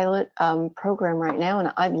pilot program right now,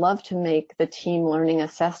 and I'd love to make the team learning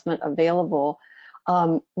assessment available.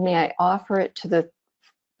 May I offer it to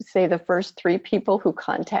the first 3 people who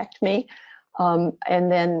contact me?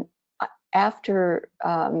 And then after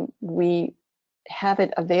we have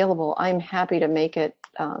it available, I'm happy to make it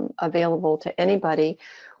available to anybody.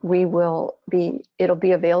 It'll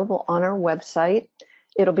be available on our website.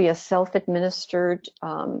 It'll be a self-administered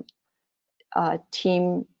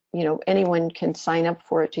team. Anyone can sign up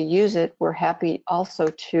for it to use it. We're happy also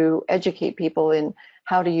to educate people in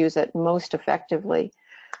how to use it most effectively.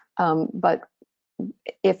 But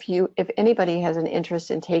if anybody has an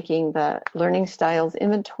interest in taking the learning styles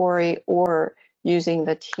inventory or using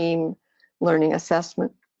the team learning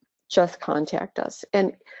assessment, just contact us.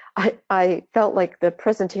 And I felt like the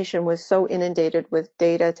presentation was so inundated with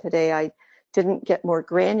data today, I didn't get more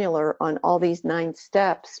granular on all these 9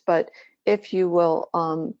 steps, but if you will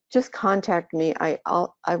just contact me, I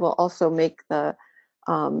will also make the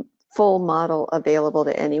full model available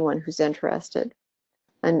to anyone who's interested.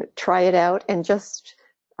 And try it out and just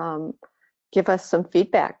give us some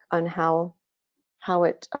feedback on how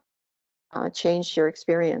it changed your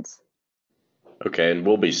experience. Okay, and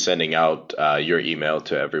we'll be sending out your email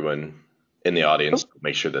to everyone in the audience to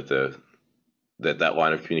make sure that that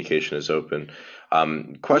line of communication is open.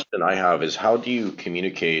 Question I have is, how do you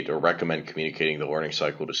communicate or recommend communicating the learning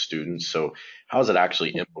cycle to students? So how is it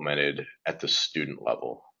actually implemented at the student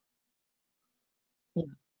level?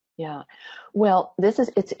 Yeah, well,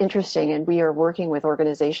 it's interesting, and we are working with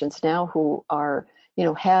organizations now who are,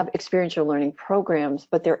 have experiential learning programs,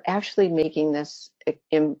 but they're actually making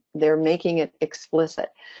they're making it explicit.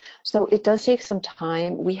 So it does take some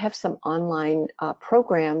time. We have some online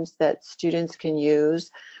programs that students can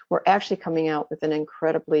use. We're actually coming out with an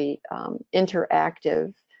incredibly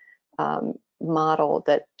interactive model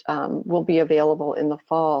that will be available in the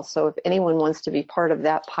fall. So if anyone wants to be part of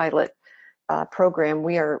that pilot program,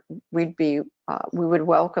 we would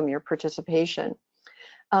welcome your participation.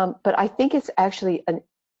 But I think it's actually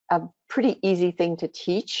a pretty easy thing to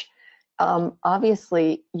teach.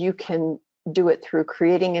 Obviously, you can do it through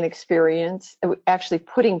creating an experience, actually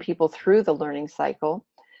putting people through the learning cycle.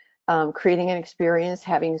 creating an experience,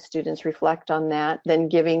 having students reflect on that, then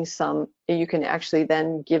giving some, you can actually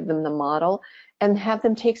then give them the model and have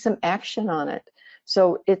them take some action on it.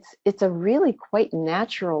 So it's a really quite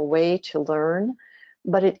natural way to learn,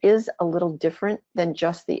 but it is a little different than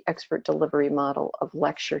just the expert delivery model of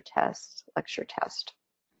lecture test.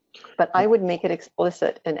 But I would make it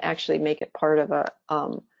explicit and actually make it part of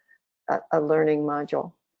a learning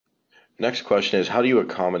module. Next question is, how do you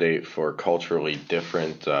accommodate for culturally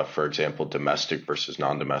different, for example, domestic versus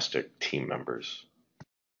non-domestic team members?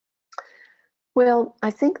 Well,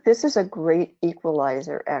 I think this is a great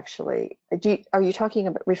equalizer, actually. Are you talking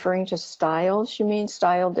about referring to styles? You mean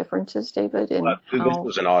style differences, David? In This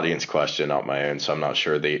was an audience question, not my own, so I'm not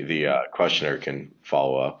sure the questioner can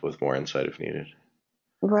follow up with more insight if needed.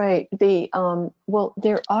 Right. Well,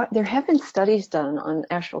 there have been studies done on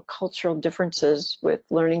actual cultural differences with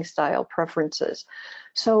learning style preferences.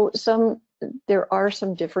 So there are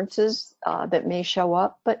some differences that may show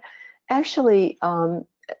up, but actually,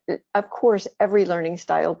 of course, every learning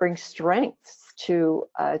style brings strengths to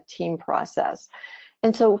a team process.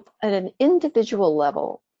 And so at an individual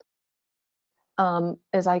level,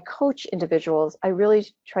 as I coach individuals, I really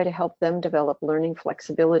try to help them develop learning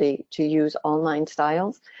flexibility to use online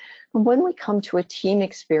styles. And when we come to a team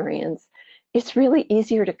experience, it's really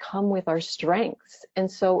easier to come with our strengths. And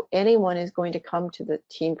so anyone is going to come to the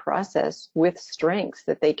team process with strengths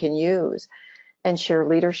that they can use and share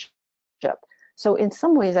leadership. So in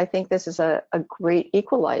some ways, I think this is a great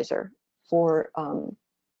equalizer for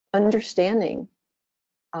understanding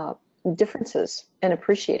differences and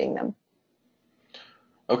appreciating them.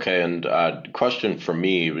 Okay, and question for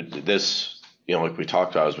me, this, like we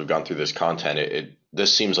talked about as we've gone through this content,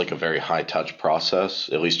 this seems like a very high touch process,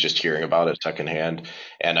 at least just hearing about it secondhand.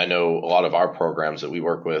 And I know a lot of our programs that we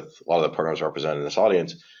work with, a lot of the programs represented in this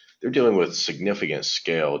audience, they're dealing with significant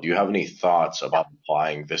scale. Do you have any thoughts about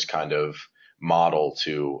applying this kind of model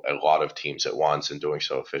to a lot of teams at once and doing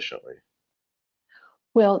so efficiently?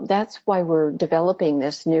 Well, that's why we're developing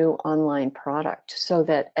this new online product, so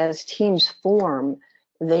that as teams form,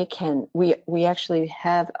 we actually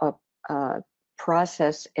have a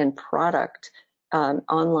process and product,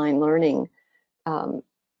 online learning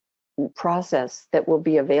process that will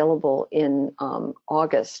be available in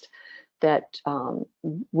August that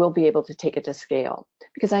we'll be able to take it to scale.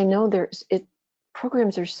 Because I know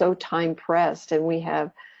programs are so time pressed, and we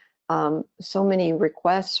have so many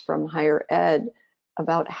requests from higher ed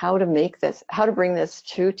about how to bring this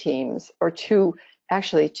to teams, or to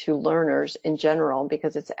learners in general,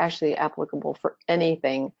 because it's actually applicable for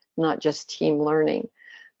anything, not just team learning,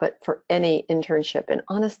 but for any internship. And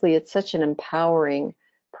honestly, it's such an empowering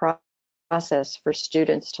process for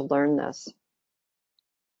students to learn this.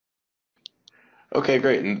 Okay,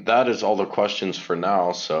 great. And that is all the questions for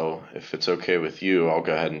now. So if it's okay with you, I'll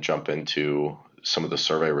go ahead and jump into some of the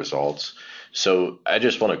survey results. So I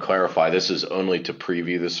just want to clarify, this is only to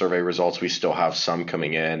preview the survey results. We still have some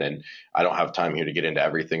coming in, and I don't have time here to get into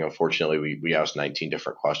everything. Unfortunately, we asked 19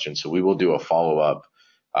 different questions. So we will do a follow-up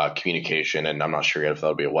communication, and I'm not sure yet if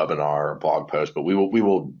that'll be a webinar or a blog post, but we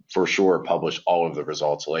will for sure publish all of the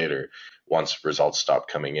results later once results stop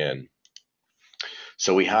coming in.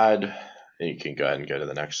 So we had, and you can go ahead and go to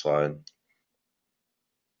the next slide.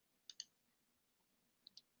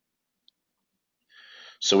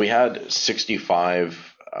 So we had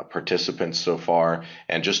 65 participants so far,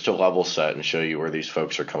 and just to level set and show you where these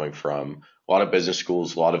folks are coming from, a lot of business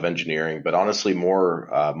schools, a lot of engineering, but honestly more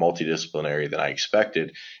multidisciplinary than I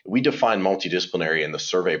expected. We define multidisciplinary in the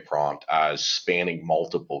survey prompt as spanning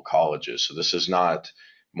multiple colleges. So this is not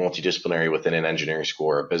multidisciplinary within an engineering school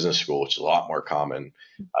or a business school, which is a lot more common,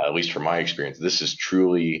 at least from my experience. This is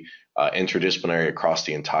truly interdisciplinary across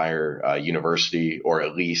the entire university, or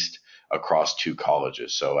at least across two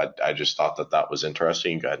colleges. So I just thought that was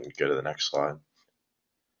interesting. Go ahead and go to the next slide.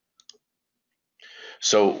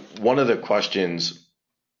 So one of the questions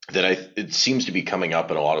that it seems to be coming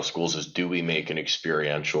up in a lot of schools is, do we make an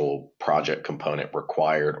experiential project component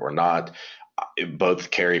required or not?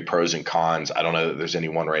 Both carry pros and cons. I don't know that there's any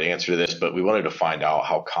one right answer to this, but we wanted to find out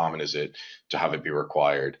how common is it to have it be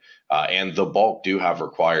required. And the bulk do have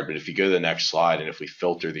required, but if you go to the next slide, and if we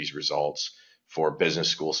filter these results for business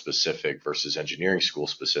school specific versus engineering school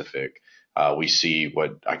specific, we see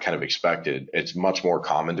what I kind of expected. It's much more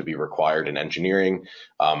common to be required in engineering.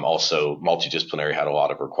 Also, multidisciplinary had a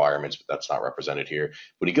lot of requirements, but that's not represented here.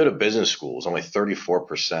 When you go to business schools, only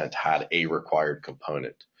 34% had a required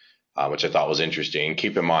component, which I thought was interesting. And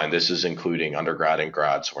keep in mind, this is including undergrad and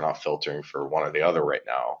grad, so we're not filtering for one or the other right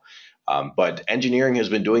now. But engineering has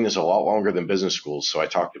been doing this a lot longer than business schools. So I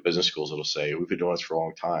talk to business schools, it'll say, we've been doing this for a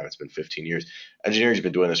long time. It's been 15 years. Engineering's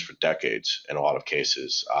been doing this for decades in a lot of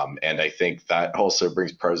cases. And I think that also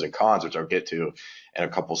brings pros and cons, which I'll get to in a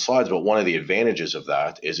couple slides. But one of the advantages of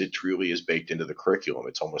that is it truly is baked into the curriculum.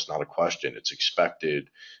 It's almost not a question. It's expected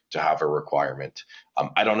to have a requirement.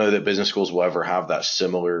 I don't know that business schools will ever have that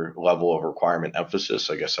similar level of requirement emphasis.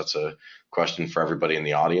 I guess that's a question for everybody in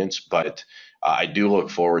the audience. But I do look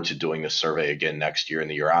forward to doing this survey again next year and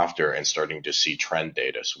the year after and starting to see trend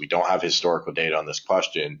data. So we don't have historical data on this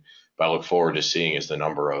question, but I look forward to seeing is the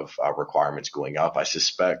number of requirements going up. I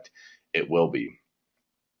suspect it will be.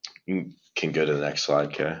 You can go to the next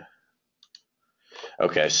slide, Kay.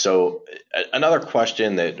 Okay, so another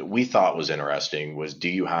question that we thought was interesting was, do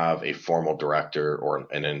you have a formal director or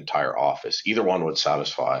an entire office? Either one would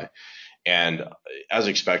satisfy. And as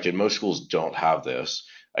expected, most schools don't have this.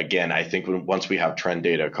 Again, I think once we have trend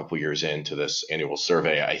data a couple years into this annual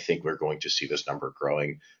survey, I think we're going to see this number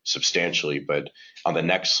growing substantially. But on the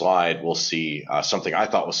next slide, we'll see something I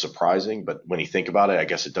thought was surprising, but when you think about it, I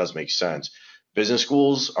guess it does make sense. Business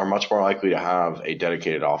schools are much more likely to have a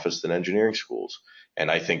dedicated office than engineering schools. And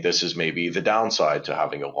I think this is maybe the downside to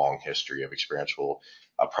having a long history of experiential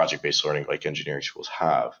project-based learning like engineering schools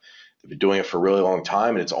have. They've been doing it for a really long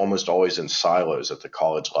time, and it's almost always in silos at the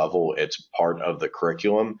college level. It's part of the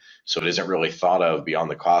curriculum, so it isn't really thought of beyond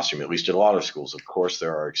the classroom, at least in a lot of schools. Of course,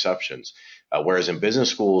 there are exceptions. Whereas in business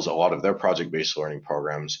schools, a lot of their project-based learning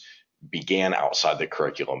programs began outside the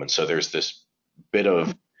curriculum. And so there's this bit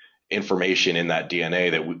of information in that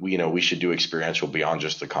DNA that we should do experiential beyond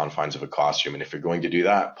just the confines of a classroom. And if you're going to do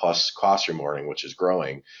that plus classroom learning, which is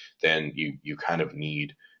growing, then you kind of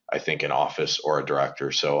need, I think, an office or a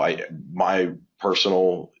director. So my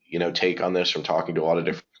personal take on this from talking to a lot of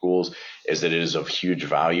different schools is that it is of huge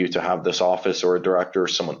value to have this office or a director,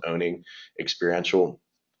 someone owning experiential.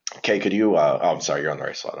 Kay, could you I'm sorry, you're on the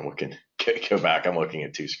right slide. I'm looking, go back. I'm looking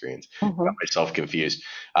at two screens. Got myself confused.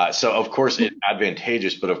 So of course it's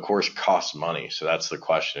advantageous, but of course costs money. So that's the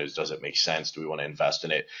question is, does it make sense? Do we want to invest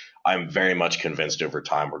in it? I'm very much convinced over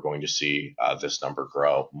time we're going to see this number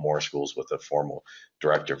grow, more schools with a formal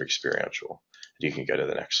director of experiential. You can go to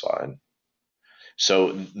the next slide.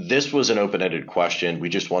 So this was an open-ended question. We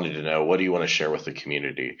just wanted to know, what do you want to share with the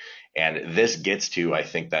community? And this gets to, I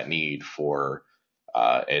think, that need for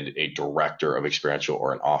a director of experiential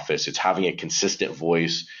or an office. It's having a consistent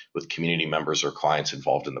voice with community members or clients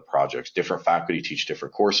involved in the projects. Different faculty teach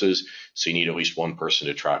different courses, so you need at least one person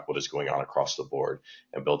to track what is going on across the board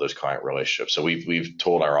and build those client relationships. So we've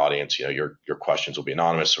told our audience, your questions will be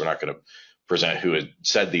anonymous, so we're not going to present who had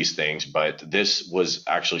said these things, but this was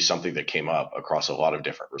actually something that came up across a lot of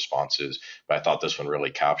different responses, but I thought this one really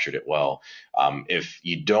captured it well. If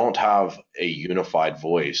you don't have a unified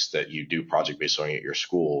voice that you do project-based learning at your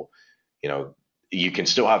school, you can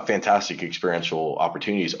still have fantastic experiential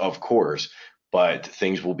opportunities, of course, but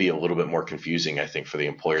things will be a little bit more confusing, I think, for the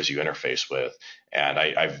employers you interface with. And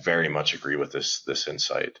I very much agree with this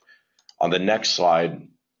insight. On the next slide,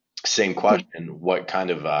 same question. What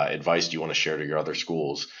kind of advice do you want to share to your other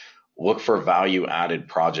schools? Look for value added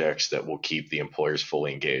projects that will keep the employers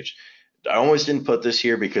fully engaged. I almost didn't put this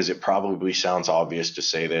here because it probably sounds obvious to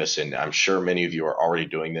say this, and I'm sure many of you are already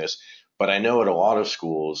doing this, but I know at a lot of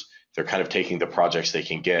schools, they're kind of taking the projects they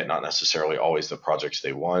can get, not necessarily always the projects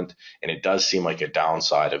they want. And it does seem like a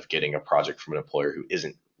downside of getting a project from an employer who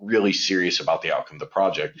isn't really serious about the outcome of the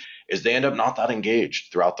project is they end up not that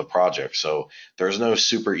engaged throughout the project. So there's no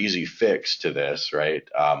super easy fix to this, right?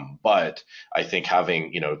 But I think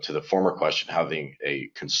having, to the former question, having a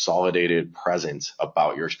consolidated presence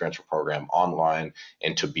about your experiential program online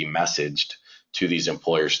and to be messaged to these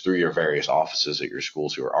employers through your various offices at your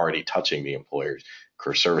schools who are already touching the employers,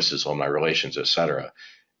 career services, alumni relations, et cetera.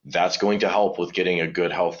 That's going to help with getting a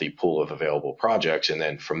good, healthy pool of available projects. And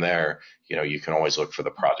then from there, you can always look for the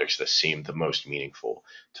projects that seem the most meaningful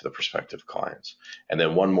to the prospective clients. And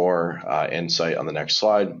then one more insight on the next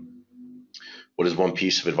slide. What is one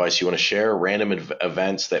piece of advice you want to share? Random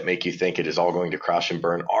events that make you think it is all going to crash and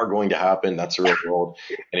burn are going to happen. That's the real world,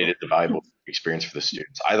 and it is a valuable experience for the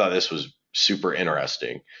students. I thought this was super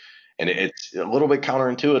interesting. And it's a little bit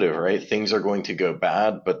counterintuitive, right? Things are going to go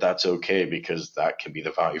bad, but that's okay because that can be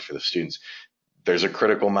the value for the students. There's a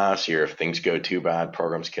critical mass here. If things go too bad,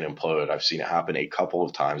 programs can implode. I've seen it happen a couple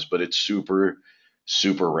of times, but it's super,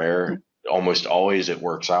 super rare. Almost always it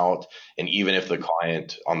works out. And even if the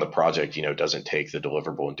client on the project, doesn't take the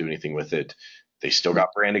deliverable and do anything with it, they still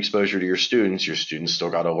got brand exposure to your students. Your students still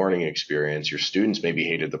got a learning experience. Your students maybe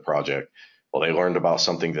hated the project, Well, they learned about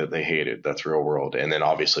something that they hated. That's real world. And then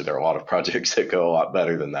obviously there are a lot of projects that go a lot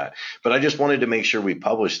better than that. But I just wanted to make sure we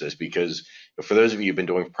publish this because for those of you who've been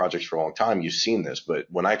doing projects for a long time, you've seen this. But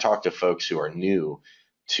when I talk to folks who are new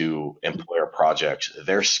to employer projects,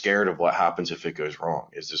 they're scared of what happens if it goes wrong.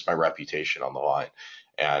 Is this my reputation on the line?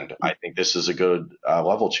 And I think this is a good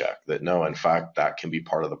level check that no, in fact, that can be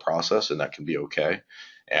part of the process and that can be okay.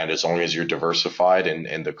 And as long as you're diversified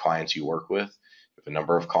and the clients you work with, a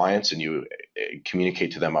number of clients and you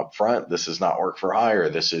communicate to them up front, this is not work for hire.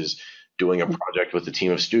 This is doing a project with a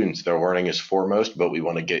team of students. Their learning is foremost, but we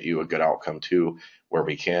want to get you a good outcome too where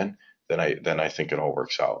we can. Then I think it all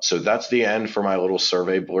works out. So that's the end for my little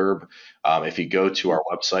survey blurb. If you go to our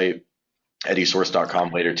website,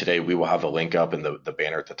 EduSourced.com later today, we will have a link up in the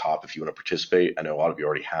banner at the top if you want to participate. I know a lot of you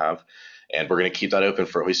already have. And we're going to keep that open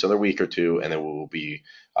for at least another week or two, and then we will be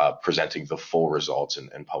presenting the full results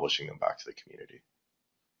and publishing them back to the community.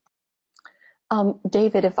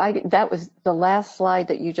 David, that was the last slide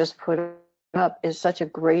that you just put up is such a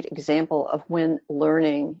great example of when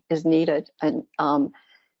learning is needed. And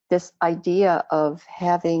this idea of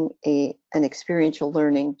having an experiential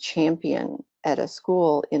learning champion at a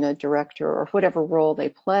school in a director or whatever role they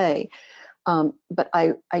play. But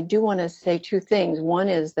I do want to say two things. One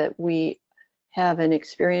is that we have an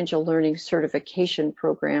experiential learning certification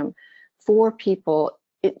program for people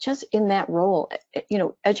just in that role,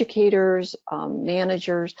 educators,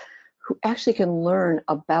 managers who actually can learn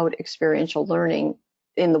about experiential learning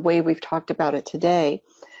in the way we've talked about it today.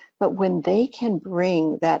 But when they can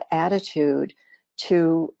bring that attitude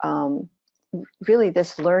to really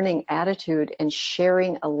this learning attitude and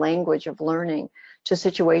sharing a language of learning to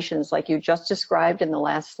situations like you just described in the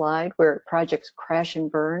last slide where projects crash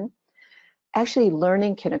and burn, actually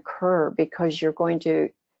learning can occur because you're going to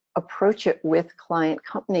approach it with client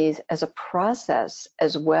companies as a process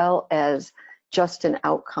as well as just an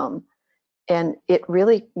outcome. And it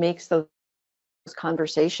really makes those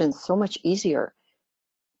conversations so much easier.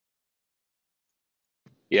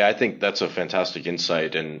 Yeah, I think that's a fantastic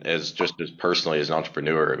insight. And as personally as an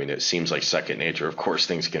entrepreneur, I mean, it seems like second nature. Of course,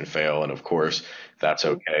 things can fail, and of course, that's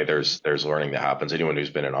okay. There's learning that happens. Anyone who's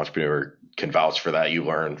been an entrepreneur can vouch for that. You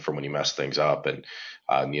learn from when you mess things up, and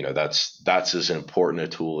that's as important a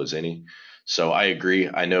tool as any. So I agree.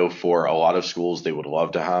 I know for a lot of schools, they would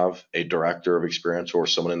love to have a director of experience or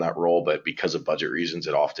someone in that role, but because of budget reasons,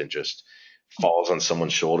 it often just falls on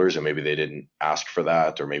someone's shoulders, and maybe they didn't ask for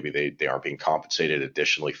that, or maybe they aren't being compensated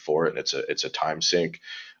additionally for it, and it's a time sink.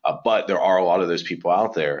 But there are a lot of those people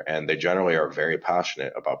out there, and they generally are very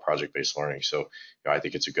passionate about project-based learning. So I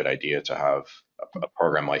think it's a good idea to have a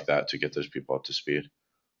program like that to get those people up to speed.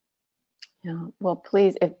 Yeah, well,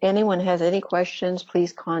 please, if anyone has any questions,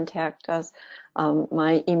 please contact us.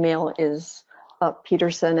 My email is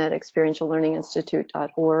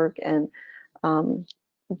peterson@experientiallearninginstitute.org, and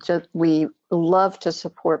we love to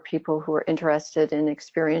support people who are interested in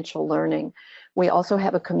experiential learning. We also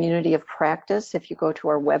have a community of practice. If you go to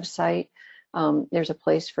our website, there's a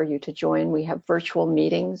place for you to join. We have virtual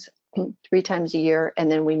meetings 3 times a year, and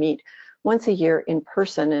then we meet once a year in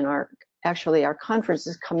person. And our conference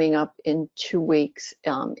is coming up in 2 weeks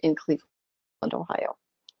in Cleveland, Ohio.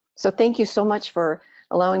 So thank you so much for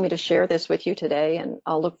allowing me to share this with you today, and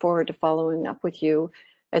I'll look forward to following up with you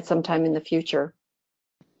at some time in the future.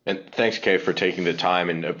 And thanks, Kay, for taking the time,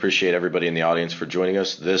 and appreciate everybody in the audience for joining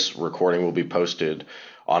us. This recording will be posted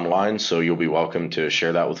online, so you'll be welcome to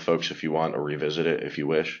share that with folks if you want, or revisit it if you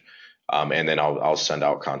wish. And then I'll send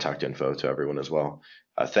out contact info to everyone as well.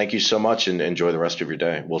 Thank you so much, and enjoy the rest of your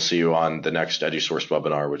day. We'll see you on the next EduSourced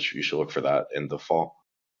webinar, which you should look for that in the fall.